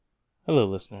Hello,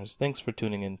 listeners. Thanks for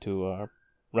tuning in to our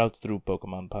Routes Through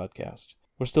Pokemon podcast.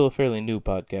 We're still a fairly new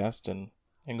podcast and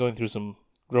going through some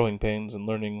growing pains and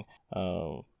learning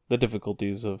the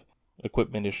difficulties of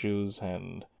equipment issues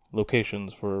and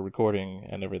locations for recording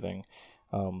and everything.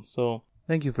 So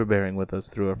thank you for bearing with us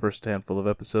through our first handful of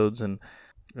episodes, and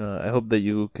I hope that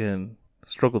you can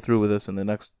struggle through with us in the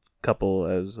next couple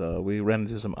as we ran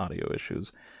into some audio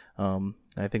issues.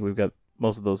 I think we've got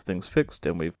most of those things fixed,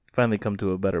 and we've finally come to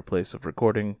a better place of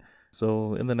recording.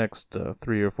 So in the next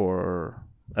 3 or 4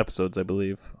 episodes, I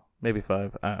believe, maybe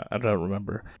 5, I don't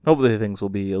remember, hopefully things will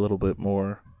be a little bit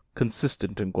more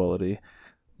consistent in quality,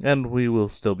 and we will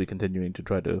still be continuing to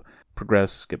try to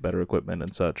progress, get better equipment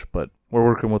and such, but we're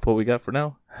working with what we got for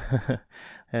now,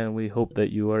 and we hope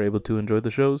that you are able to enjoy the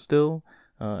show still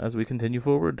as we continue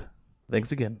forward.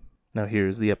 Thanks again. Now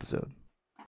here's the episode.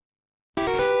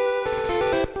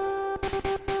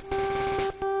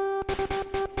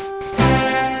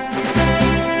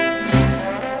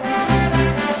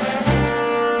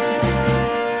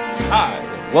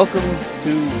 Welcome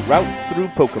to Routes Through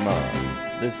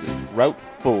Pokemon. This is Route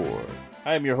 4.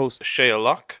 I am your host, Shea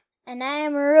Locke. And I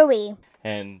am Rui.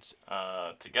 And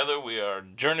together we are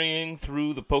journeying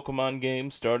through the Pokemon game,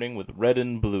 starting with Red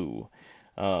and Blue,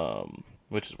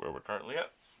 which is where we're currently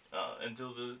at,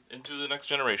 into the next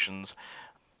generations.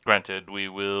 Granted, we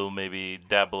will maybe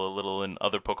dabble a little in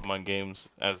other Pokemon games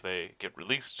as they get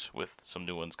released, with some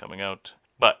new ones coming out.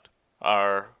 But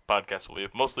our podcast will be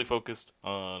mostly focused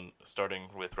on starting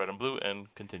with Red and Blue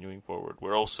and continuing forward.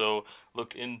 We'll also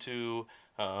look into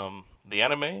the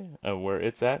anime, where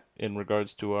it's at in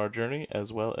regards to our journey,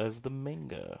 as well as the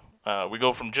manga. We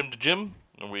go from gym to gym,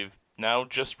 and we've now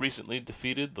just recently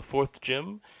defeated the 4th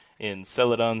gym in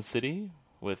Celadon City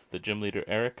with the gym leader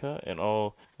Erica, and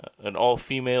an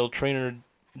all-female trainer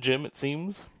gym, it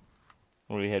seems.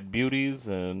 We had beauties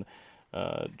and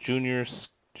junior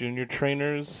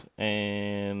trainers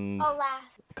and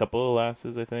a couple of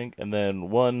lasses, I think, and then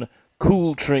one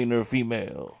cool trainer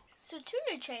female. So 2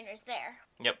 new trainers there.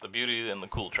 Yep, the beauty and the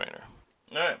cool trainer.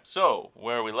 Alright, so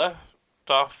where we left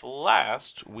off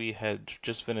last, we had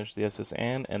just finished the SS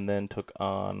Anne and then took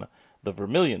on the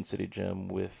Vermilion City Gym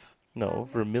with...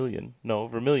 Vermilion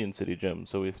City Gym.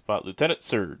 So we fought Lieutenant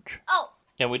Surge. Oh!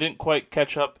 And we didn't quite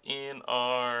catch up in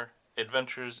our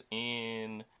adventures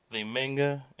in the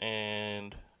manga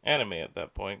and anime at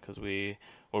that point, because we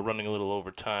were running a little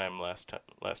over time last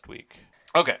week.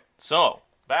 Okay, so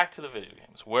back to the video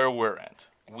games, where we're at.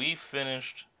 We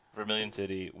finished Vermilion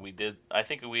City. I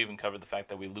think we even covered the fact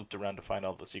that we looped around to find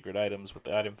all the secret items with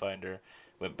the item finder,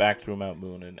 went back through Mount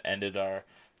Moon, and ended our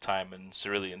time in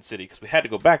Cerulean City, because we had to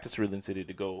go back to Cerulean City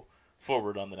to go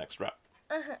forward on the next route.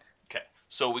 Uh-huh. Okay,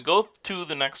 so we go to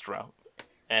the next route,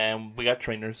 and we got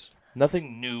trainers.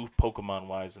 Nothing new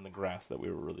Pokemon-wise in the grass that we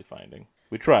were really finding.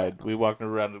 We tried. We walked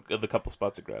around a couple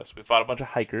spots of grass. We fought a bunch of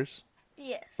hikers.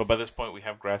 Yes. But by this point, we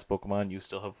have grass Pokemon. You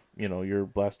still have, your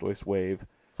Blastoise wave.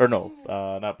 Or no,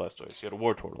 not Blastoise. You had a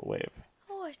Wartortle wave.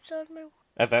 Oh, I still have my...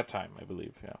 At that time, I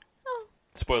believe, yeah. Oh.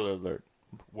 Spoiler alert.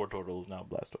 Wartortle is now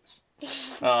Blastoise.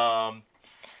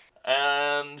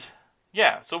 And...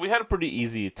 yeah, so we had a pretty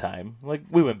easy time. Like,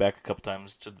 we went back a couple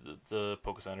times to the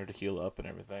Poke Center to heal up and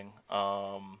everything.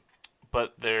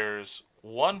 But there's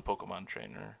one Pokemon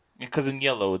trainer, because in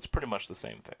Yellow it's pretty much the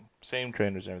same thing. Same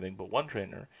trainers and everything, but one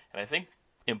trainer. And I think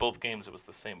in both games it was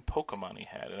the same Pokemon he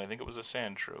had, and I think it was a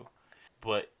Sandshrew.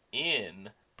 But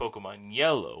in Pokemon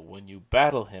Yellow, when you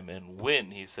battle him and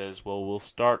win, he says, well, we'll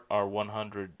start our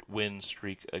 100 win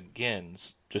streak again,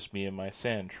 just me and my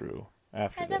Sandshrew.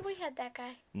 After I thought we had that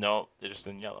guy. No, they're just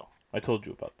in Yellow. I told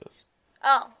you about this.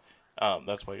 Oh.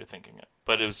 That's why you're thinking it.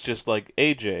 But it was just like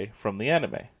AJ from the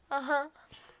anime. Uh-huh.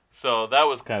 So that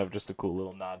was kind of just a cool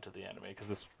little nod to the anime, because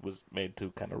this was made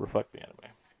to kind of reflect the anime.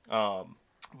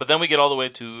 But then we get all the way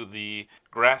to the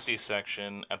grassy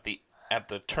section at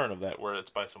the turn of that, where it's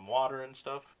by some water and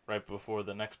stuff, right before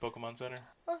the next Pokemon Center.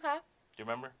 Okay. Do you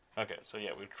remember? Okay, so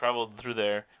yeah, we traveled through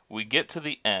there. We get to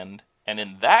the end, and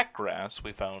in that grass,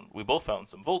 we both found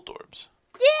some Voltorbs.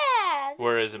 Yeah!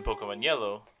 Whereas in Pokemon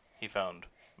Yellow, he found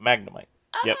Magnemite.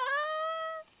 Yep.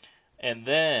 And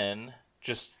then,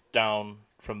 just down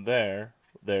from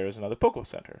there's another Poke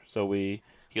Center. So we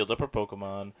healed up our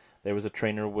Pokemon. There was a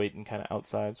trainer waiting kind of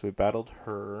outside, so we battled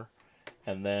her.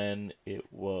 And then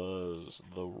it was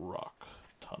the Rock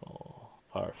Tunnel,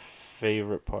 our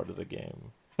favorite part of the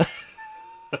game.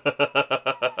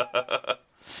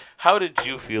 How did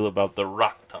you feel about the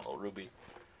Rock Tunnel, Ruby?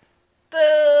 Boo!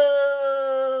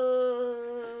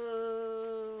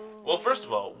 Well, first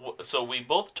of all, so we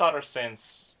both taught our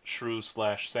Sandshrew /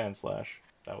 Sandslash.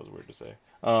 That was weird to say.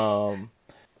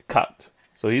 cut.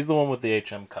 So he's the one with the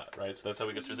HM cut, right? So that's how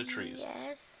we get through the trees.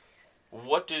 Yes.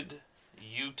 What did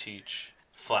you teach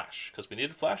Flash? Because we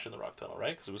needed Flash in the rock tunnel,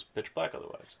 right? Because it was pitch black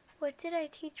otherwise. What did I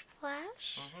teach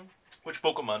Flash? Which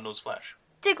Pokemon knows Flash?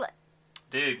 Diglett.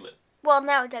 Diglett. Well,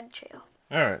 now Dugtrio.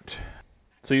 Alright.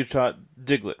 So you taught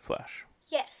Diglett Flash.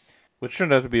 Yes. Which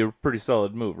turned out to be a pretty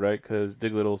solid move, right? Because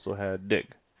Diglett also had Dig,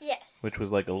 Yes. which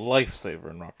was like a lifesaver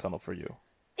in rock tunnel for you.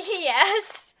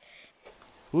 Yes.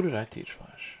 Who did I teach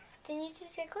Flash? Didn't you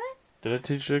teach Diglett? Did I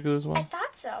teach Diglett as well? I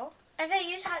thought so. I thought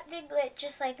you taught Diglett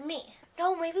just like me.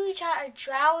 No, maybe we taught our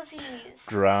Drowsies.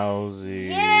 Drowsy.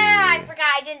 Yeah, I forgot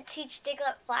I didn't teach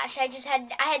Diglett Flash. I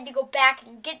had to go back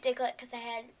and get Diglett because I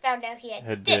had found out he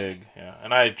had Dig. Yeah,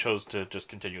 and I chose to just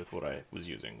continue with what I was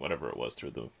using, whatever it was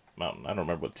through the mountain. I don't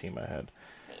remember what team I had.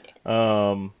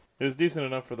 It was decent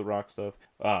enough for the rock stuff.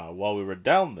 While we were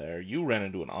down there, you ran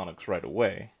into an Onix right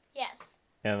away. Yes.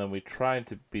 And then we tried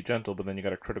to be gentle, but then you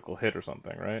got a critical hit or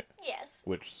something, right? Yes.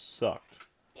 Which sucked.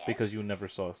 Yes. Because you never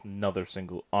saw another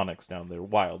single Onix down there,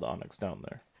 wild Onix down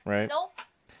there, right? Nope.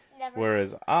 Never.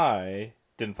 Whereas I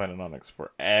didn't find an Onix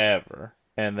forever.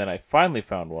 And then I finally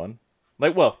found one.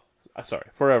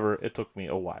 Forever. It took me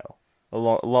a while. A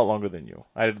lot longer than you.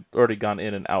 I had already gone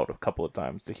in and out a couple of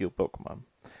times to heal Pokemon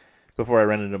before I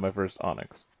ran into my first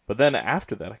Onix. But then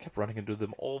after that, I kept running into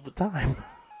them all the time.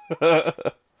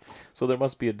 So there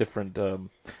must be a different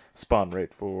spawn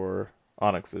rate for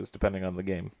Onixes depending on the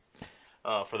game.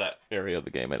 For that area of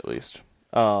the game, at least.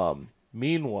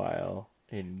 Meanwhile,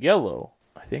 in Yellow,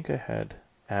 I think I had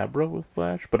Abra with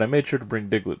Flash, but I made sure to bring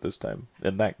Diglett this time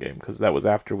in that game, because that was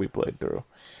after we played through.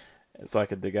 So I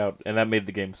could dig out, and that made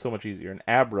the game so much easier. And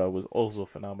Abra was also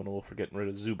phenomenal for getting rid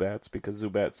of Zubats, because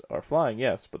Zubats are flying,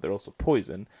 yes, but they're also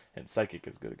poison, and Psychic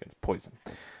is good against poison.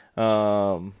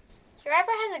 Your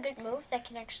Abra has a good move that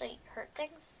can actually hurt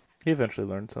things. He eventually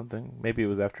learned something. Maybe it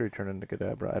was after he turned into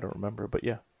Kadabra, I don't remember, but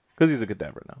yeah. Because he's a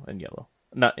Kadabra now, in Yellow.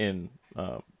 Not in,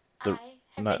 I have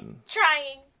not been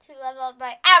trying to level up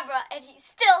my Abra, and he's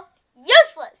still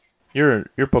useless! You're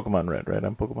Pokemon Red, right?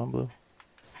 I'm Pokemon Blue?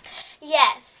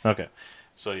 Yes. Okay.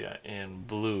 So yeah, in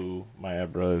Blue, my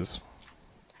Abra is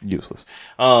useless.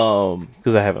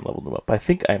 Because I haven't leveled him up. I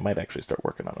think I might actually start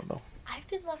working on him, though. I've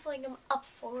been leveling him up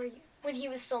for you when he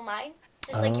was still mine.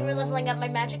 Just like you were leveling up my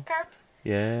Magikarp.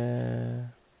 Yeah.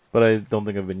 But I don't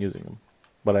think I've been using him.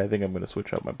 But I think I'm going to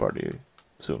switch out my party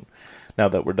soon. Now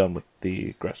that we're done with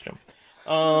the grass gym.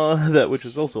 Which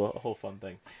is also a whole fun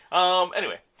thing.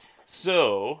 Anyway.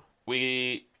 So,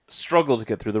 we struggled to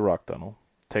get through the rock tunnel.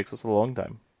 Takes us a long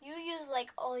time. You used like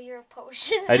all your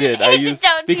potions. I did. I used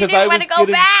because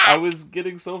I was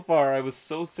getting so far. I was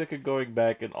so sick of going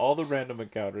back and all the random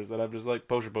encounters that I'm just like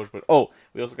potion. Oh,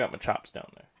 we also got Machops down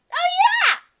there. Oh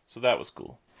yeah. So that was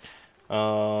cool.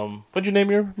 What'd you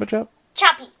name your Machop?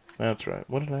 Choppy. That's right.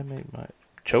 What did I name my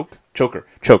Choker?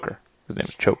 His name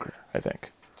is Choker, I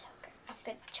think. Choker. I'm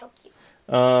gonna choke you.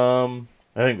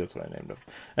 I think that's what I named him.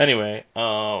 Anyway,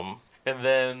 and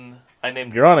then I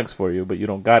named your Onix for you, but you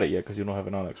don't got it yet because you don't have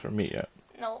an Onix for me yet.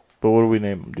 No. But what do we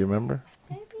name him? Do you remember?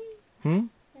 Maybe.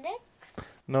 Next.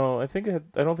 No, I don't think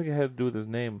it had to do with his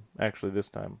name actually this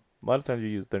time. A lot of times you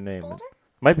use their name. Boulder?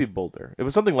 Might be Boulder. It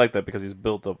was something like that because he's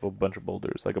built up a bunch of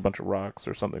boulders, like a bunch of rocks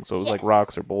or something. So it was like Yes.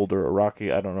 rocks or Boulder or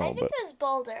Rocky. I don't know. I think it was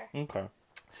Boulder. Okay.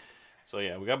 So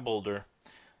yeah, we got Boulder,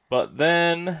 but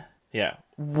then yeah,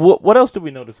 what else did we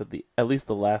notice at least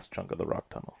the last chunk of the rock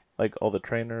tunnel? Like all the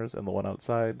trainers and the one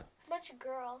outside. Bunch of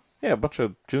girls. Yeah, a bunch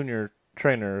of junior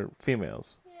trainer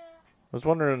females. Yeah. I was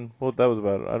wondering what that was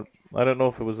about. I don't know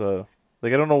if it was I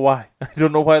don't know why. I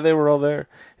don't know why they were all there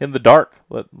in the dark,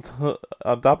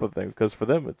 on top of things. Because for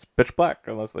them, it's pitch black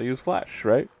unless they use flash,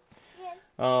 right? Yes.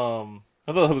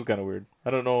 I thought that was kind of weird. I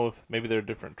don't know if maybe they're a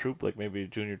different troop, like maybe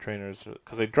junior trainers,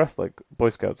 because they dress like Boy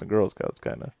Scouts and Girl Scouts,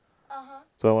 kind of.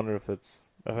 So I wonder if that's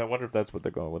what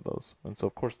they're going with those. And so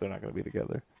of course they're not going to be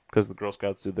together because the Girl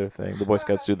Scouts do their thing, the Boy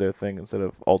Scouts do their thing instead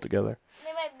of all together.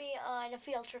 They might be on a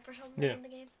field trip or something in the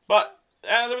game. But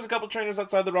there was a couple trainers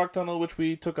outside the rock tunnel which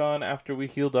we took on after we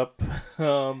healed up,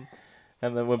 and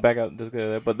then went back out and took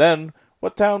there. But then,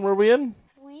 what town were we in?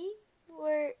 We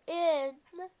were in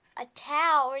a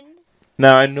town.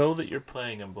 Now I know that you're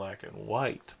playing in black and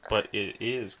white, but it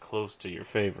is close to your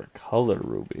favorite color,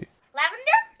 Ruby.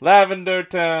 Lavender? Lavender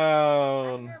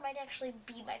Town. Lavender might actually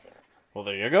be my favorite. Well,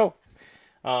 there you go.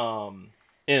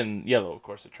 In yellow, of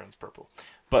course, it turns purple.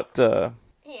 But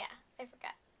Yeah, I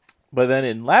forgot. But then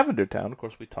in Lavender Town, of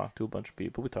course, we talked to a bunch of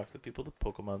people. We talked to the people at the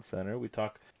Pokemon Center. We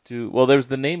talked to... Well, there's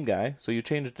the name guy. So you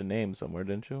changed the name somewhere,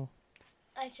 didn't you?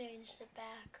 I changed it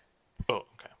back. Oh,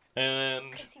 okay.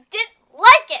 And... Because he didn't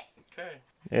like it! Okay.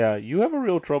 Yeah, you have a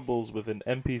real troubles with an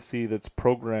NPC that's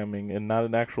programming and not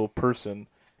an actual person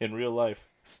in real life,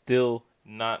 still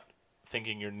not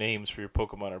thinking your names for your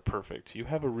Pokemon are perfect. You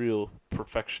have a real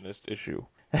perfectionist issue.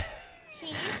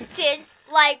 He didn't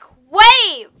like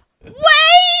Wave!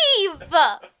 Wave!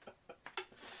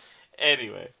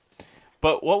 Anyway,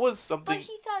 but what was But something...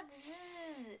 he thought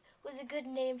Zzz was a good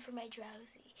name for my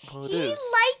Drowsy. Well, He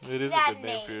liked It is that a good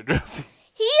name name. for your Drowsy.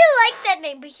 He liked that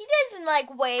name, but he doesn't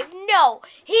like Wave. No,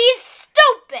 he's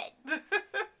stupid!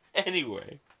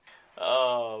 Anyway,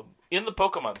 in the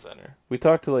Pokemon Center, we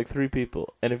talked to like 3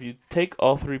 people, and if you take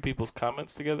all 3 people's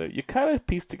comments together, you kind of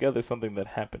piece together something that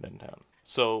happened in town.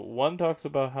 So, one talks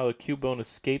about how the Cubone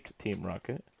escaped Team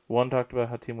Rocket. One talked about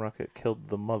how Team Rocket killed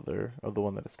the mother of the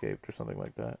one that escaped, or something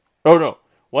like that. Oh, no.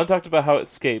 One talked about how it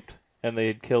escaped, and they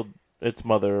had killed its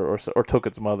mother, or took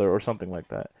its mother, or something like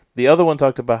that. The other one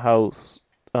talked about how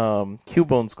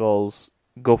Cubone skulls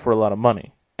go for a lot of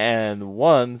money. And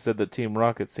one said that Team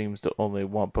Rocket seems to only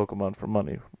want Pokemon for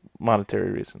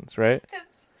monetary reasons, right?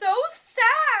 That's so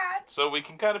sad! So we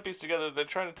can kind of piece together they're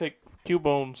trying to take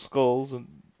Cubone skulls and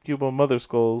Cubone mother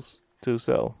skulls to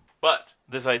sell. But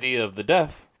this idea of the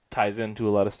death ties into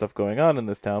a lot of stuff going on in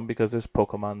this town because there's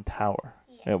Pokemon Tower.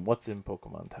 Yes. And what's in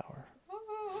Pokemon Tower?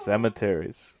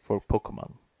 Cemeteries for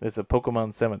Pokemon. It's a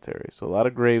Pokemon cemetery, so a lot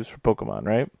of graves for Pokemon,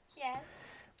 right? Yes.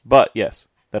 But yes,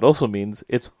 that also means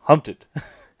it's haunted.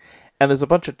 And there's a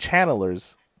bunch of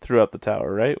channelers throughout the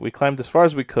tower, right? We climbed as far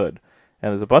as we could,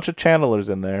 and there's a bunch of channelers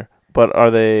in there, but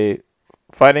are they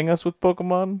fighting us with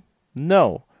Pokemon?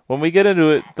 No. When we get into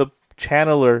it, the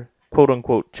channeler,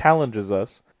 quote-unquote, challenges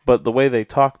us, but the way they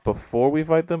talk before we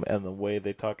fight them and the way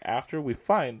they talk after, we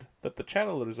find that the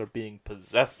channelers are being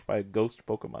possessed by ghost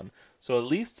Pokemon. So at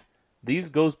least these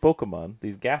ghost Pokemon,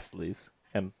 these Ghastlies,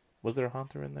 and was there a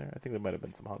Haunter in there? I think there might have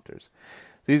been some Haunters.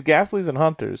 These Ghastlies and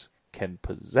Haunters can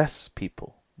possess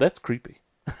people. That's creepy.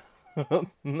 But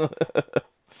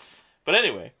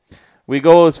anyway, we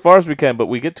go as far as we can, but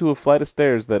we get to a flight of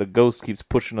stairs that a ghost keeps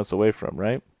pushing us away from,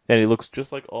 right? And he looks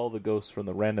just like all the ghosts from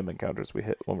the random encounters we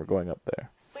hit when we're going up there.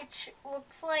 Which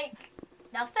looks like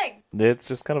nothing. It's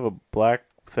just kind of a black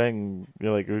thing,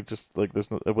 just like this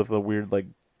with a weird like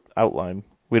outline.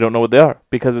 We don't know what they are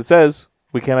because it says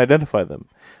we can't identify them,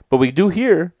 but we do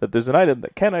hear that there's an item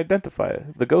that can identify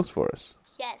the ghost for us.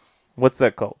 Yes. What's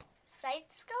that called? Sight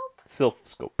scope? Sylph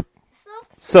scope.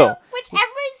 So, which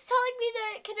everybody's telling me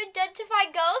that it can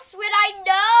identify ghosts when I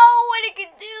know what it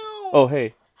can do. Oh,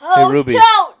 hey. Oh, Hey, Ruby.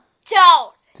 Don't.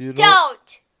 Do you know?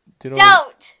 Don't. Do you know?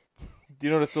 Don't. Do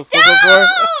you know what a Sylph scope is for?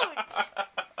 Don't.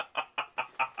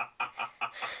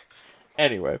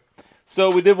 Anyway, so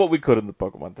we did what we could in the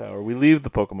Pokemon Tower. We leave the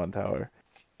Pokemon Tower.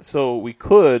 So we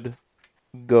could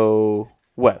go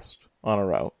west on a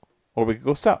route, or we could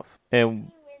go south.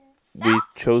 And we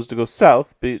chose to go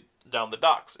south, down the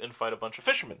docks, and fight a bunch of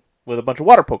fishermen with a bunch of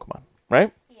water Pokemon,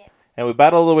 right? Yeah. And we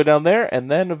battled all the way down there, and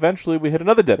then eventually we hit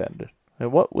another dead end.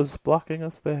 And what was blocking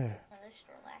us there? Another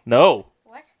Snorlax. No,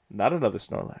 What? not another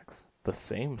Snorlax. The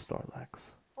same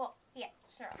Snorlax. Well, yeah,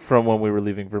 Snorlax. From when we were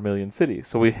leaving Vermilion City.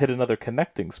 So we hit another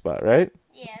connecting spot, right?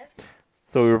 Yes.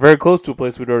 So we were very close to a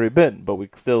place we'd already been, but we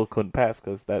still couldn't pass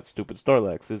because that stupid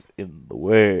Snorlax is in the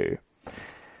way.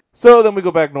 So then we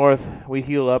go back north, we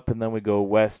heal up, and then we go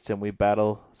west and we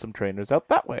battle some trainers out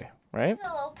that way, right?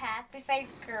 There's a little path. We fight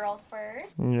a girl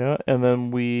first. Yeah, and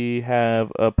then we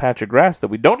have a patch of grass that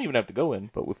we don't even have to go in,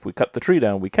 but if we cut the tree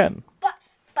down, we can. But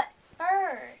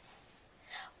first,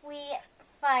 we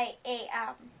fight a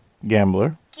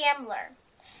Gambler. gambler,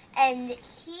 and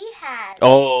he has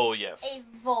Oh, yes. a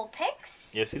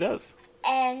Vulpix Yes, he does.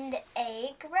 and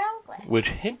a Growlithe. Which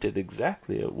hinted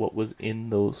exactly at what was in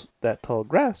that tall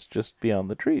grass just beyond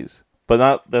the trees.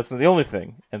 But that's not the only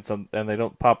thing, and they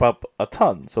don't pop up a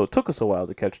ton, so it took us a while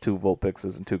to catch 2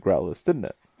 Vulpixes and 2 Growlithes, didn't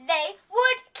it? They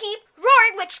would keep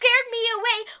roaring, which scared me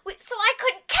away, so I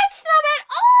couldn't catch them at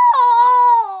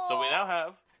all. So we now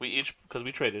have, because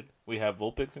we traded, we have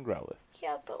Vulpix and Growlithe.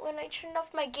 Yeah, but when I turned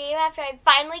off my game after I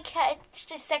finally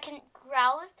catched a second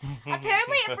Growlithe,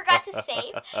 apparently I forgot to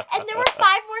save, and there were 5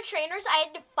 more trainers I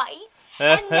had to fight,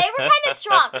 and they were kind of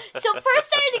strong. So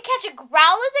first I had to catch a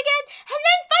Growlithe again, and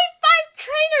then fight 5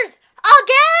 trainers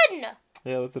again!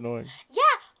 Yeah, that's annoying.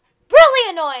 Yeah, really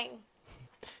annoying.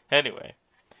 Anyway,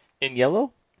 in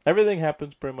yellow, everything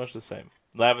happens pretty much the same.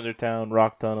 Lavender Town,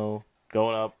 Rock Tunnel,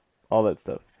 going up, all that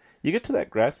stuff. You get to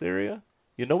that grass area,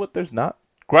 you know what there's not?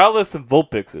 Growlithe and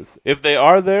Vulpixes. If they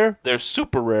are there, they're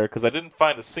super rare because I didn't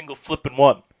find a single flippin'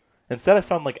 one. Instead, I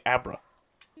found like Abra.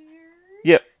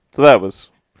 Yep, so that was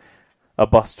a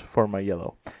bust for my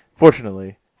yellow.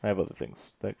 Fortunately, I have other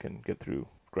things that can get through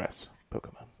grass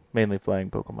Pokemon. mainly flying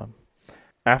Pokemon.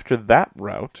 After that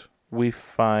route, we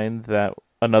find that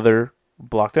another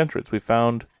blocked entrance. We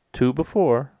found 2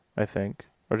 before, I think,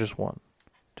 or just 1.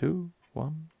 2,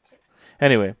 1.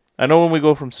 Anyway, I know when we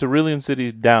go from Cerulean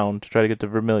City down to try to get to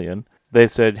Vermilion, they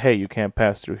said, "Hey, you can't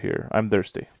pass through here. I'm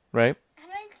thirsty." Right?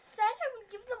 And I said I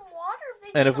would give them water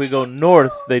if they And just if we let me go through.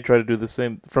 north, they try to do the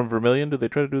same. From Vermilion, do they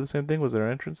try to do the same thing? Was there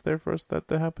an entrance there for us that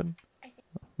to happen?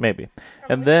 Maybe. From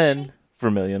And which then city?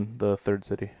 Vermilion, the third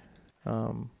city,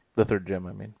 the third gym.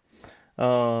 I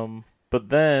mean. But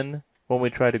then when we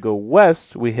try to go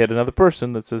west, we hit another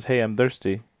person that says, "Hey, I'm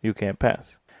thirsty. You can't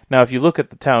pass." Now, if you look at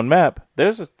the town map,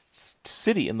 there's a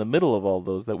city in the middle of all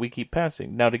those that we keep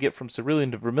passing. Now, to get from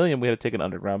Cerulean to Vermilion, we had to take an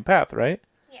underground path, right?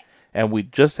 Yes. And we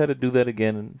just had to do that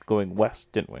again going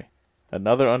west, didn't we?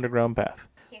 Another underground path.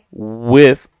 Yeah.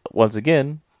 With, once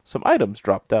again, some items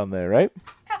dropped down there, right?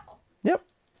 Couple. Yep.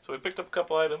 So we picked up a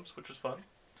couple items, which was fun.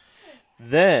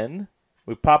 Then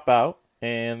we pop out,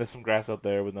 and there's some grass out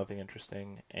there with nothing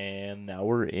interesting. And now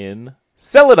we're in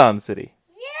Celadon City,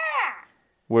 Yeah.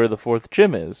 where the 4th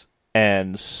gym is,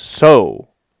 and so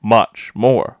much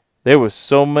more. There was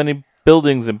so many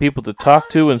buildings and people to talk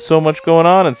to and so much going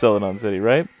on in Celadon City,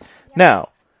 right? Now,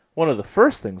 one of the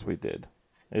first things we did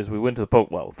is we went to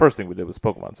the first thing we did was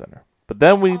Pokemon Center. But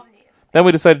then we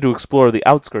decided to explore the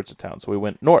outskirts of town, so we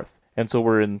went north. And so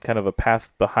we're in kind of a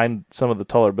path behind some of the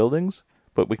taller buildings,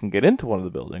 but we can get into one of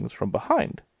the buildings from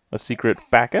behind, a secret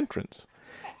back entrance.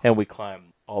 And we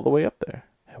climb all the way up there.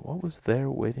 And what was there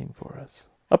waiting for us?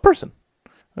 A person,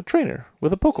 a trainer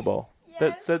with a Pokeball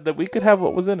that said that we could have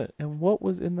what was in it. And what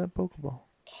was in that Pokeball?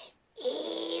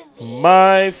 Eevee.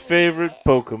 My favorite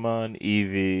Pokemon,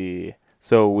 Eevee.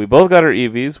 So we both got our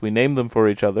Eevees. We named them for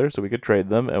each other so we could trade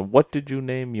them. And what did you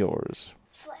name yours?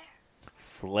 Flare.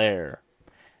 Flare.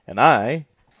 And I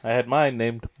had mine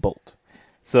named Bolt.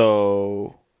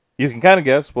 So you can kind of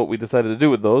guess what we decided to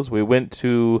do with those. We went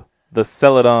to the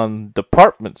Celadon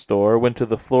department store, went to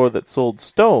the floor that sold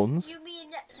stones. You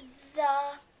mean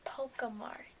the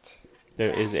Pokemart?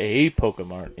 There is a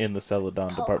Pokemart in the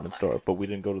Celadon department store, but we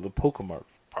didn't go to the Pokemart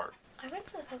part. I went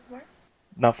to the Pokemart.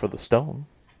 Not for the stone.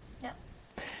 No.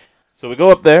 So we go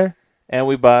up there, and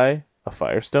we buy a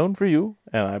Firestone for you,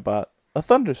 and I bought a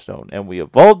Thunderstone, and we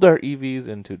evolved our Eevees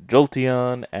into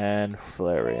Jolteon and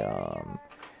Flareon.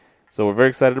 So we're very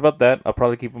excited about that. I'll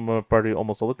probably keep him in my party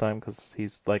almost all the time, because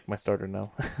he's like my starter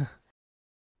now.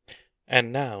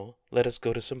 And now, let us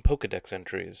go to some Pokedex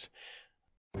entries.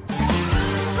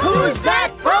 Who's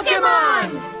that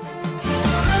Pokemon?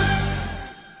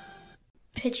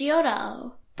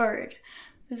 Pidgeotto, bird.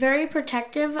 Very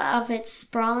protective of its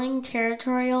sprawling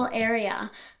territorial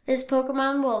area. This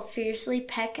Pokemon will fiercely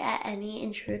peck at any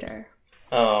intruder.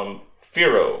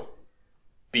 Fearow,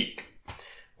 beak.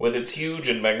 With its huge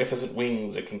and magnificent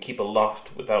wings, it can keep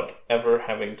aloft without ever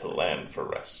having to land for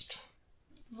rest.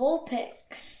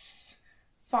 Vulpix,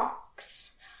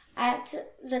 fox. At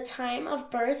the time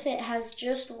of birth, it has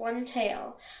just one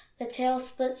tail. The tail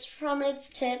splits from its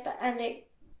tip and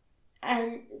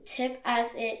tip as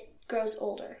it grows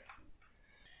older.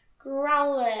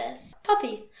 Growlithe,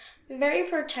 puppy. Very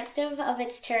protective of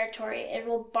its territory. It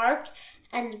will bark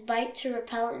and bite to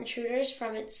repel intruders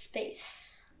from its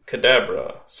space.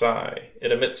 Kadabra, sigh.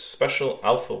 It emits special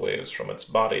alpha waves from its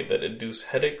body that induce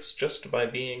headaches just by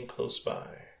being close by.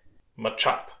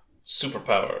 Machop,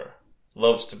 superpower.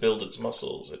 Loves to build its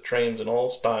muscles. It trains in all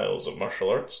styles of martial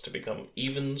arts to become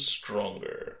even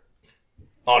stronger.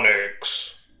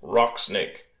 Onyx, rock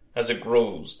snake. As it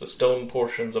grows, the stone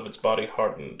portions of its body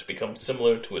harden to become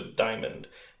similar to a diamond,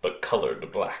 but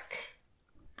colored black.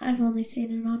 I've only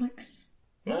seen an onyx.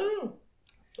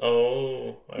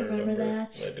 Oh, I remember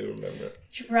that. I do remember.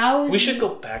 Drowsy. We should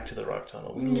go back to the rock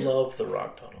tunnel. We love the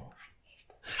rock tunnel.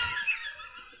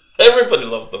 Everybody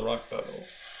loves the rock tunnel.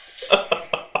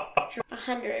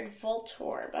 100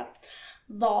 Voltorb,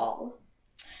 ball.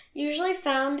 Usually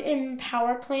found in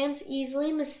power plants,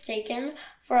 easily mistaken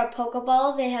for a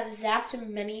Pokeball, they have zapped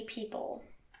many people.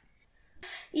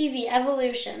 Eevee,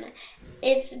 evolution.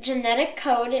 Its genetic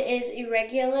code is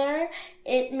irregular.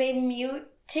 It may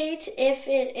mutate if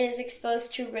it is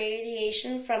exposed to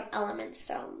radiation from element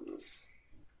stones.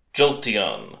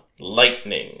 Jolteon,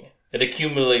 lightning. It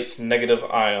accumulates negative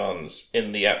ions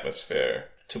in the atmosphere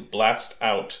to blast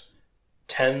out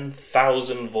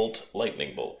 10,000 volt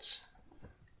lightning bolts.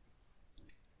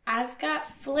 I've got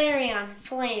Flareon,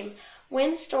 flame.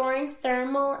 When storing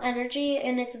thermal energy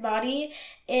in its body,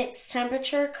 its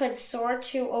temperature could soar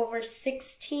to over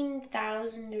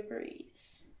 16,000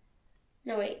 degrees.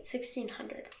 No, wait,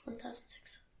 1,600.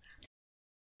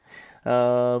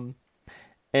 1,600.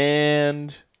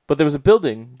 And But there was a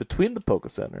building between the Poke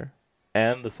Center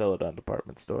and the Celadon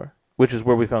department store, which is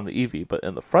where we found the Eevee. But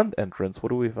in the front entrance, what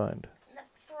do we find? The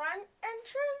front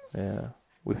entrance? Yeah.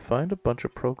 We find a bunch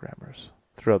of programmers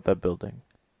throughout that building.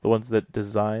 The ones that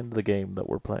designed the game that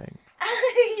we're playing.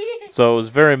 So it was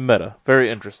very meta.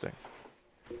 Very interesting.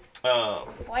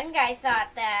 One guy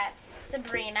thought that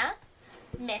Sabrina,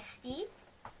 Misty,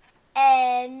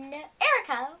 and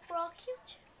Erica were all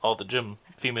cute. All the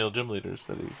female gym leaders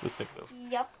that he was thinking of.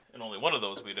 Yep. And only one of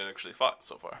those we'd actually fought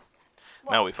so far.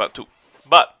 Well, Now we fought 2.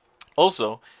 But,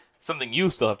 also, something you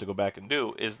still have to go back and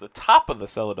do is the top of the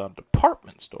Celadon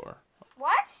department store.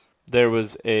 what? There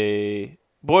was a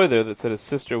boy there that said his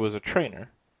sister was a trainer,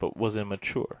 but was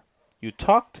immature. You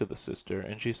talk to the sister,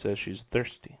 and she says she's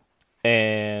thirsty.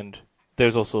 And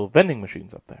there's also vending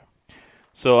machines up there.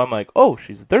 So I'm like, oh,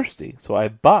 she's thirsty. So I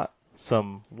bought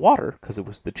some water, because it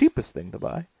was the cheapest thing to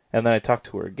buy. And then I talked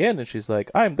to her again, and she's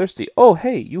like, I'm thirsty. Oh,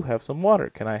 hey, you have some water.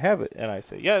 Can I have it? And I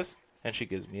say, yes. And she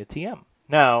gives me a TM.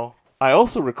 Now, I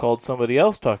also recalled somebody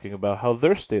else talking about how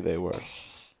thirsty they were.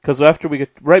 Because after we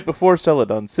get, right before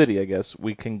Celadon City, I guess,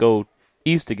 we can go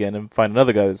east again and find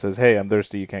another guy that says, hey, I'm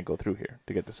thirsty, you can't go through here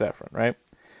to get to Saffron, right?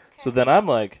 So then I'm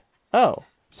like, oh.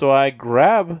 So I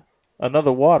grab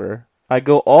another water, I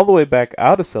go all the way back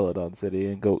out of Celadon City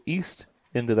and go east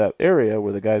into that area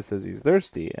where the guy says he's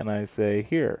thirsty, and I say,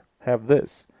 here, have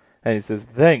this. And he says,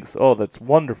 thanks, oh, that's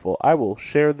wonderful. I will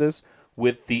share this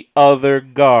with the other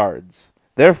guards.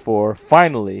 Therefore,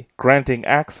 finally, granting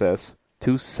access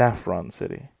to Saffron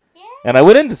City. And I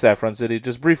went into Saffron City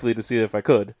just briefly to see if I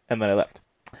could, and then I left.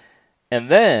 And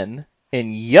then,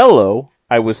 in yellow,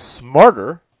 I was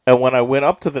smarter, and when I went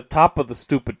up to the top of the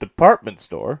stupid department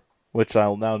store, which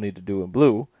I'll now need to do in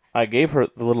blue, I gave her,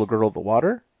 the little girl, the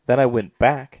water. Then I went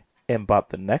back and bought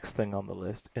the next thing on the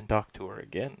list and talked to her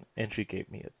again, and she gave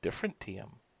me a different TM.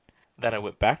 Then I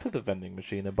went back to the vending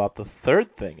machine and bought the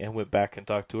third thing and went back and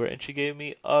talked to her, and she gave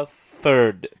me a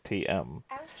third TM.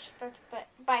 I was supposed to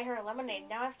buy her a lemonade.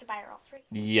 Now I have to buy her all 3.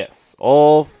 Yes,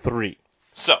 all 3.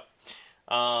 So,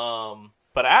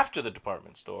 but after the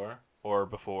department store, or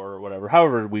before, or whatever,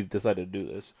 however we decided to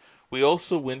do this, we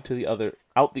also went to the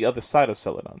other side of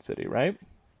Celadon City, right?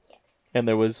 Yes. And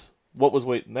there was, what was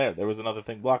waiting there? There was another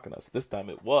thing blocking us. This time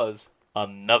it was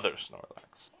another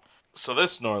Snorlax. So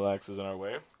this Snorlax is in our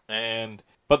way,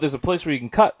 but there's a place where you can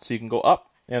cut, so you can go up,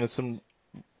 and there's some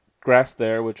grass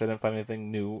there, which I didn't find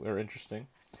anything new or interesting.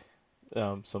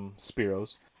 Some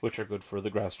Spearows, which are good for the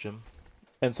grass gym.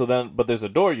 And so then, but there's a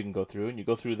door you can go through, and you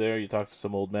go through there, you talk to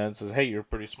some old man, says, hey, you're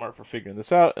pretty smart for figuring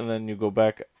this out, and then you go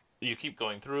back, you keep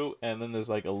going through, and then there's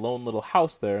like a lone little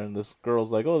house there, and this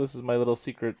girl's like, oh, this is my little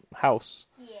secret house.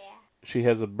 Yeah. She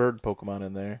has a bird Pokemon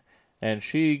in there, and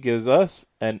she gives us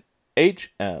an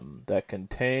HM that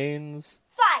contains...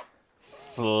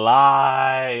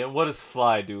 Fly! And what does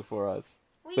Fly do for us?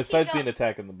 Besides being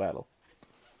attack in the battle.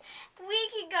 We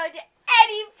can go to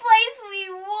any place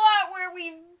we want where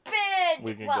we've been.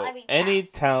 We can go any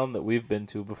town that we've been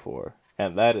to before.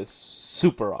 And that is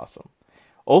super awesome.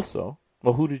 Also,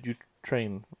 well, who did you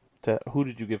train to? Who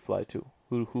did you give Fly to?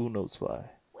 Who knows Fly?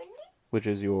 Wendy? Which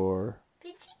is your...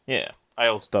 Pidgey? Yeah. I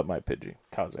also got my Pidgey.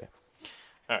 Kaze.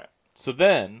 Alright. So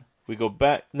then, we go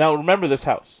back... Now, remember this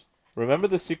house. Remember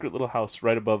the secret little house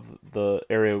right above the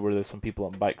area where there's some people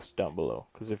on bikes down below.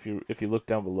 Because if you look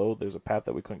down below, there's a path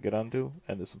that we couldn't get onto,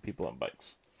 and there's some people on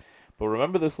bikes. But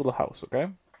remember this little house, okay?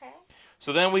 Okay.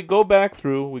 So then we go back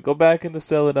into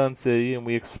Celadon City, and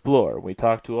we explore. We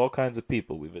talk to all kinds of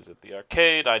people. We visit the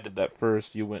arcade. I did that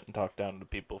first. You went and talked down to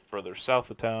people further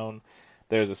south of town.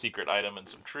 There's a secret item and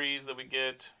some trees that we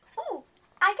get. Ooh,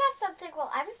 I got something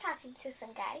while I was talking to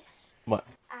some guys. What?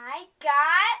 I got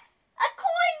a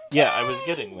coin case! Yeah, I was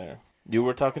getting there. You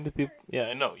were talking to people. Yeah,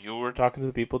 I know. You were talking to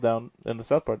the people down in the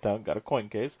south part of town. Got a coin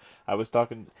case. I was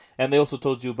talking, and they also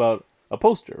told you about a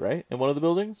poster, right, in one of the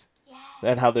buildings. Yes.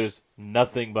 And how there's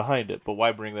nothing behind it. But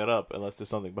why bring that up unless there's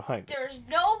something behind it? There's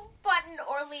no button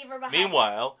or lever behind it.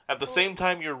 Meanwhile, at the same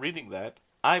time you're reading that,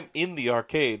 I'm in the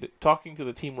arcade talking to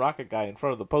the Team Rocket guy in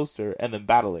front of the poster, and then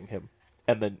battling him,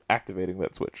 and then activating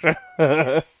that switch.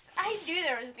 Yes. I knew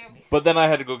there was going to be something. But then I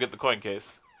had to go get the coin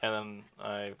case, and then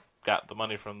I got the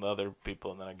money from the other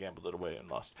people, and then I gambled it away and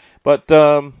lost. But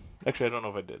actually, I don't know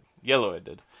if I did. Yellow, I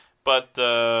did. But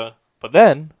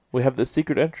then we have this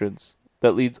secret entrance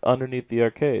that leads underneath the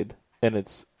arcade, and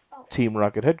it's Team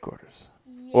Rocket headquarters,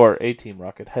 or a Team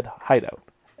Rocket hideout.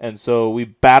 And so we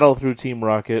battle through Team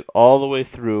Rocket all the way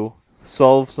through,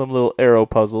 solve some little arrow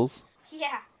puzzles.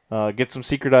 Yeah. Get some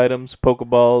secret items,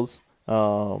 Pokeballs,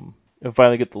 and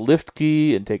finally get the lift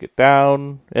key and take it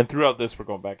down. And throughout this, we're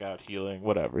going back out, healing,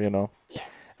 whatever, you know.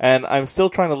 Yes. And I'm still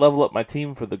trying to level up my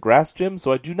team for the grass gym,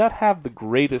 so I do not have the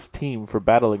greatest team for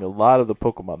battling a lot of the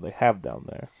Pokemon they have down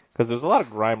there. Because there's a lot of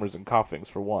Grimers and Coughings,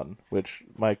 for one, which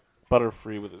my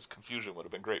Butterfree with his confusion would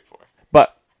have been great for.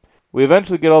 But we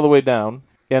eventually get all the way down,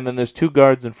 and then there's 2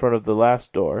 guards in front of the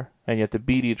last door, and you have to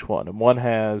beat each one. And one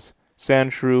has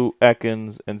Sandshrew,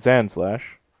 Ekans, and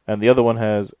Sandslash, and the other one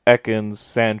has Ekans,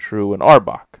 Sandshrew, and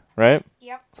Arbok, right?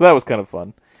 Yep. So that was kind of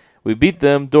fun. We beat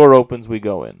them, door opens, we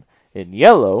go in. In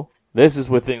yellow, this is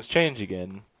where things change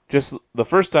again. Just the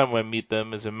first time I meet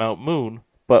them is in Mount Moon,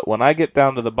 but when I get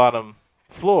down to the bottom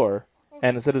floor,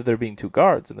 and instead of there being 2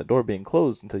 guards and the door being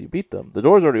closed until you beat them, the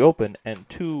door's already open, and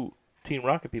 2 Team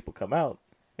Rocket people come out,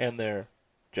 and they're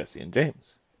Jesse and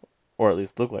James. Or at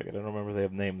least look like it. I don't remember if they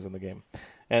have names in the game.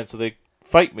 And so they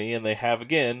fight me, and they have,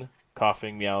 again,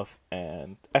 Coughing, Meowth,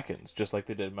 and Ekans, just like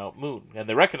they did in Mount Moon. And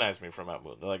they recognize me from Mount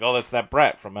Moon. They're like, oh, that's that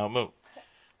brat from Mount Moon.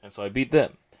 And so I beat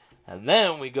them. And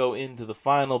then we go into the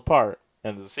final part,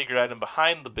 and there's a secret item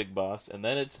behind the big boss, and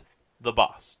then it's the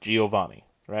boss, Giovanni,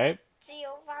 right?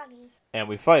 Giovanni. And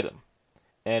we fight him.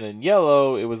 And in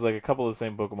yellow, it was like a couple of the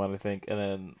same Pokemon, I think, and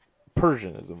then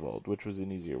Persian is involved, which was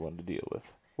an easier one to deal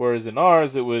with. Whereas in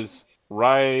ours, it was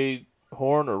Rhyhorn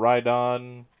or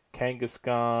Rhydon,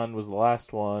 Kangaskhan was the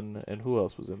last one, and who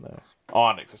else was in there?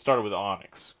 Onix. I started with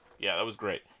Onix. Yeah, that was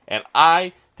great. And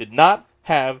I did not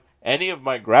have any of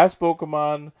my grass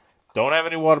Pokemon, don't have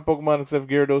any water Pokemon except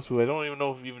Gyarados, who I don't even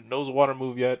know if he even knows a water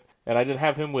move yet, and I didn't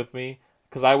have him with me,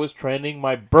 because I was training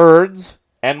my birds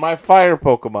and my fire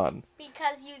Pokemon.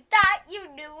 Because you thought you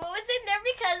knew what was in there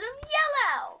because of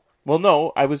yellow. Well,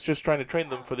 no, I was just trying to train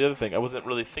them for the other thing. I wasn't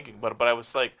really thinking about it, but I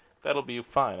was like, that'll be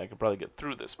fine. I could probably get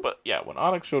through this. But yeah, when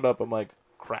Onix showed up, I'm like,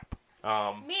 crap.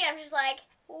 Me, I'm just like,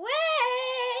 wave.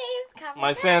 Come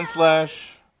My down.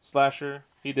 Slasher,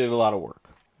 he did a lot of work.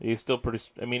 He's still pretty.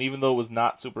 I mean, even though it was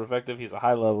not super effective, he's a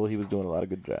high level. He was doing a lot of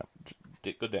good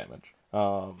damage.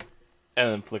 And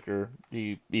then Flicker,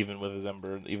 he even with his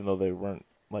Ember, even though they weren't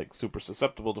like super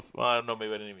susceptible to. I don't know.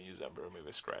 Maybe I didn't even use Ember. Maybe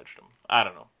I scratched him. I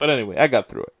don't know. But anyway, I got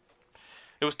through it.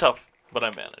 It was tough, but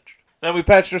I managed. Then we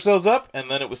patched ourselves up,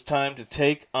 and then it was time to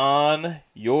take on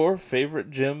your favorite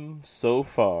gym so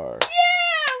far.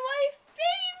 Yeah, my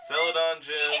favorite. Celadon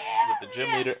Gym with the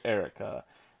gym leader, Erica.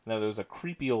 Now, there's a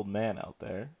creepy old man out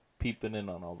there peeping in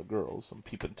on all the girls. I'm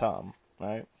peeping Tom,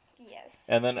 right? Yes.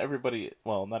 And then everybody,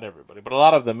 well, not everybody, but a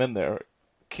lot of them in there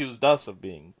accused us of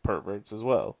being perverts as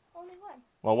well. Only one.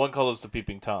 Well, one called us the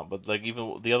peeping Tom, but like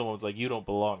even the other one was like, you don't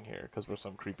belong here because we're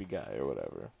some creepy guy or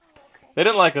whatever. Okay. They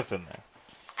didn't like us in there.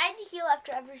 I had to heal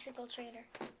after every single trainer.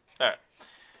 All right.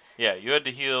 Yeah, you had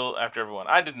to heal after everyone.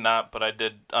 I did not, but I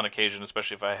did on occasion,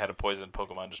 especially if I had a poisoned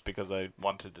Pokemon, just because I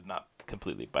wanted to not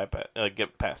completely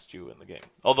get past you in the game.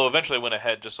 Although eventually I went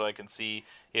ahead just so I can see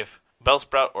if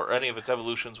Bellsprout or any of its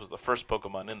evolutions was the first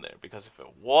Pokemon in there. Because if it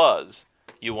was,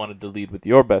 you wanted to lead with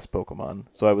your best Pokemon,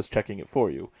 so I was checking it for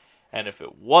you. And if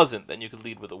it wasn't, then you could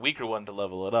lead with a weaker one to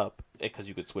level it up, because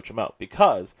you could switch them out.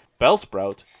 Because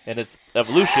Bellsprout and its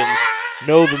evolutions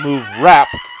know the move Wrap,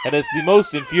 and it's the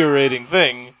most infuriating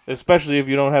thing, especially if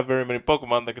you don't have very many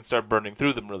Pokemon that can start burning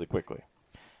through them really quickly.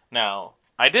 Now,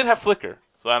 I did have Flicker,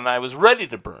 and I was ready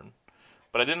to burn,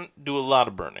 but I didn't do a lot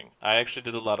of burning. I actually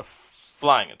did a lot of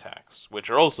flying attacks, which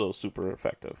are also super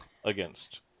effective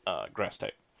against Grass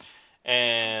type.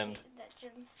 And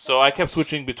so I kept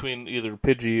switching between either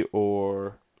Pidgey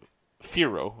or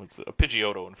Fearow. It's a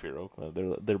Pidgeotto and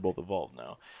Fearow. They're both evolved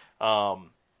now.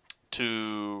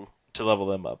 To level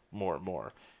them up more and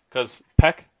more. Because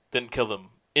Peck didn't kill them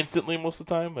instantly most of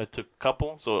the time. It took a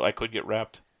couple, so I could get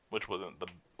wrapped, which wasn't the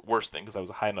worst thing because I was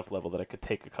a high enough level that I could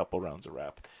take a couple rounds of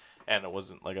wrap. And it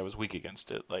wasn't like I was weak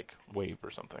against it, like Wave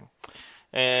or something.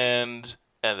 And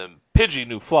then Pidgey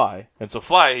knew Fly. And so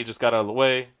Fly, he just got out of the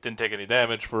way, didn't take any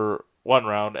damage for one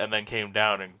round, and then came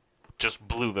down and just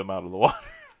blew them out of the water.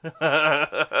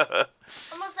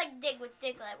 Almost like Dig with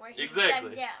Diglett, where he Exactly.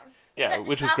 dug down. Yeah, Except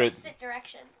which it's is great. Opposite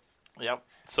directions. Yep.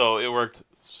 So it worked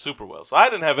super well. So I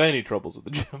didn't have any troubles with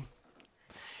the gym.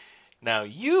 Now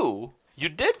you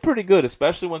did pretty good,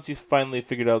 especially once you finally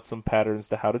figured out some patterns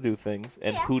to how to do things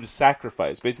and Yeah. who to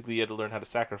sacrifice. Basically, you had to learn how to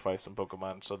sacrifice some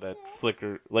Pokemon so that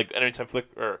Flicker, like anytime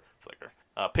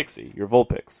Pixie, your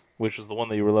Vulpix, which was the one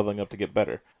that you were leveling up to get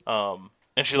better. And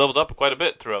she leveled up quite a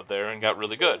bit throughout there and got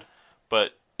really good.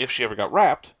 But if she ever got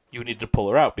wrapped, you needed to pull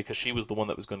her out because she was the one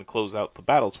that was going to close out the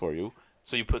battles for you.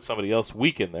 So you put somebody else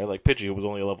weak in there, like Pidgey, who was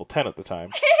only a level 10 at the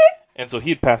time. And so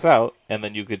he'd pass out, and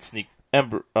then you could sneak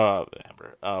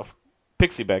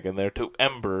Pixie back in there to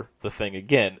Ember the thing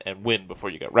again and win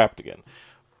before you got wrapped again.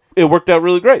 It worked out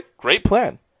really great. Great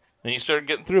plan. And you started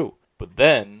getting through. But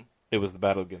then it was the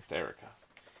battle against Erica.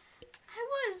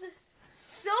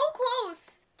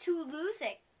 to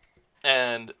losing.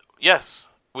 And yes,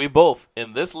 we both,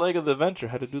 in this leg of the adventure,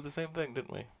 had to do the same thing,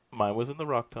 didn't we? Mine was in the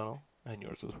rock tunnel, and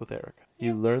yours was with Erica.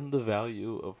 You learned the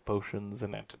value of potions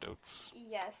and antidotes.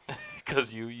 Yes.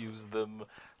 Because you used them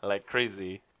like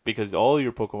crazy. Because all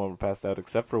your Pokemon were passed out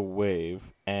except for Wave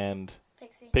and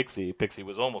Pixie. Pixie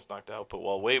was almost knocked out, but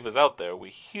while Wave was out there, we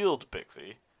healed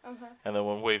Pixie. And then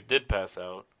when Wave did pass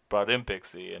out, brought in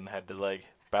Pixie and had to like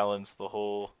balance the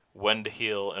whole when to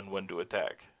heal and when to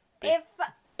attack.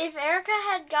 If Erica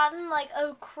had gotten like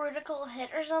a critical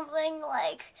hit or something,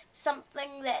 like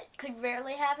something that could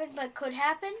rarely happen but could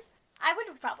happen, I would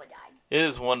have probably died. It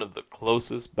is one of the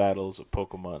closest battles of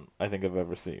Pokemon I think I've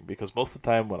ever seen. Because most of the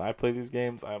time when I play these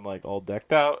games, I'm like all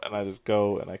decked out and I just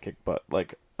go and I kick butt.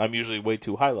 Like, I'm usually way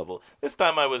too high level. This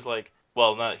time I was like,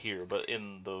 well, not here, but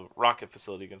in the Rocket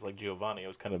facility against like Giovanni, I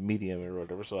was kind of medium or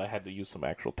whatever, so I had to use some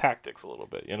actual tactics a little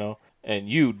bit, you know? And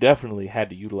you definitely had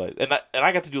to utilize... And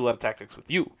I got to do a lot of tactics with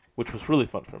you, which was really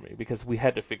fun for me, because we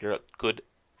had to figure out good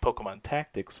Pokemon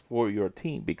tactics for your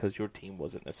team, because your team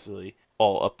wasn't necessarily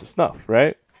all up to snuff,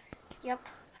 right? Yep.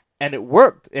 And it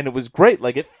worked, and it was great.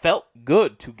 Like, it felt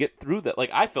good to get through that.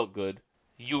 Like, I felt good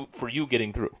for you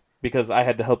getting through, because I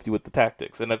had to help you with the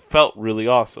tactics, and it felt really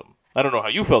awesome. I don't know how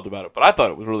you felt about it, but I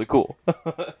thought it was really cool. Yeah,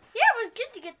 it was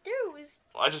good to get through.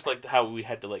 I just liked how we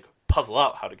had to, like, puzzle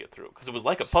out how to get through, because it was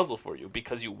like a puzzle for you,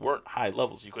 because you weren't high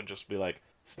levels. You couldn't just be like,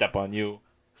 step on you.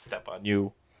 Just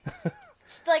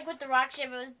like with the rock ship,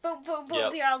 it was boom, boom, boom,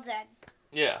 Yep. you're all dead.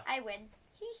 Yeah. I win.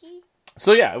 Hee hee.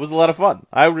 So yeah, it was a lot of fun.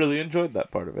 I really enjoyed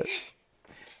that part of it.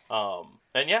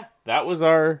 And yeah, that was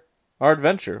our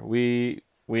adventure. We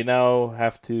now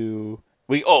have to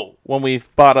when we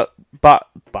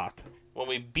when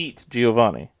we beat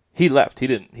Giovanni, he left. He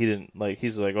didn't like.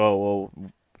 He's like, oh well,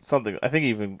 something. I think he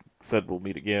even said we'll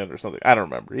meet again or something. I don't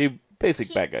remember.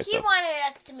 Basic bad guy stuff. He wanted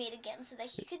us to meet again so that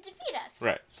he could defeat us.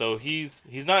 Right. So he's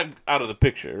not out of the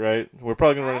picture, right? We're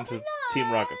probably gonna run into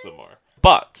Team Rocket some more.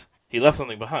 But he left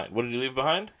something behind. What did he leave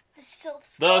behind? The Sylph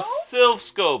Scope? The Sylph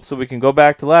Scope. So we can go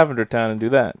back to Lavender Town and do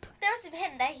that. There was some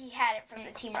hint that he had it from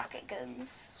the Team Rocket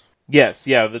goons. Yes,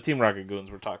 yeah, the Team Rocket goons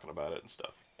were talking about it and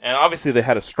stuff. And obviously they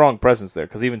had a strong presence there,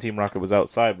 because even Team Rocket was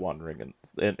outside wandering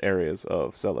in areas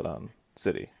of Celadon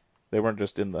City. They weren't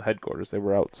just in the headquarters, they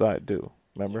were outside too,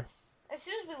 remember? As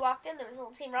soon as we walked in, there was a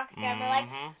little Team Rocket guy. We're like,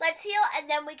 let's heal, and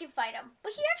then we can fight him.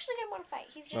 But he actually didn't want to fight.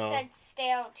 He just said,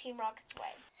 stay out of Team Rocket's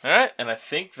way. Alright, and I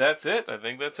think that's it. I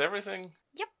think that's everything.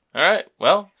 Yep. Alright,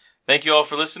 well, thank you all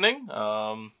for listening.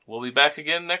 We'll be back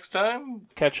again next time.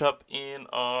 Catch up in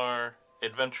our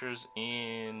adventures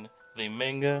in the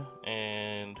manga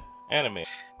and anime.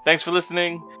 Thanks for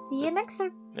listening. See you next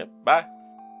time. Yep, bye.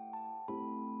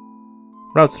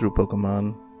 Routes Through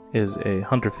Pokemon is a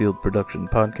Hunterfield production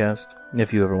podcast.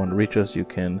 If you ever want to reach us, you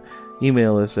can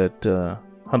email us at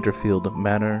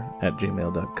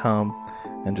hunterfieldmanor@gmail.com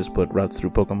and just put Routes Through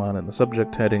Pokemon in the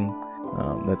subject heading.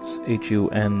 That's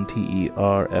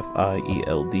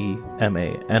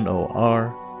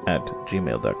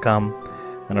hunterfieldmanor@gmail.com.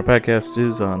 And our podcast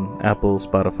is on Apple,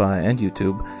 Spotify, and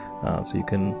YouTube, so you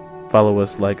can follow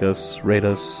us, like us, rate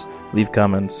us, leave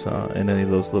comments in any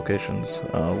of those locations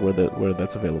where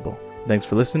that's available. Thanks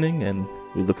for listening, and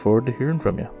we look forward to hearing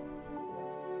from you.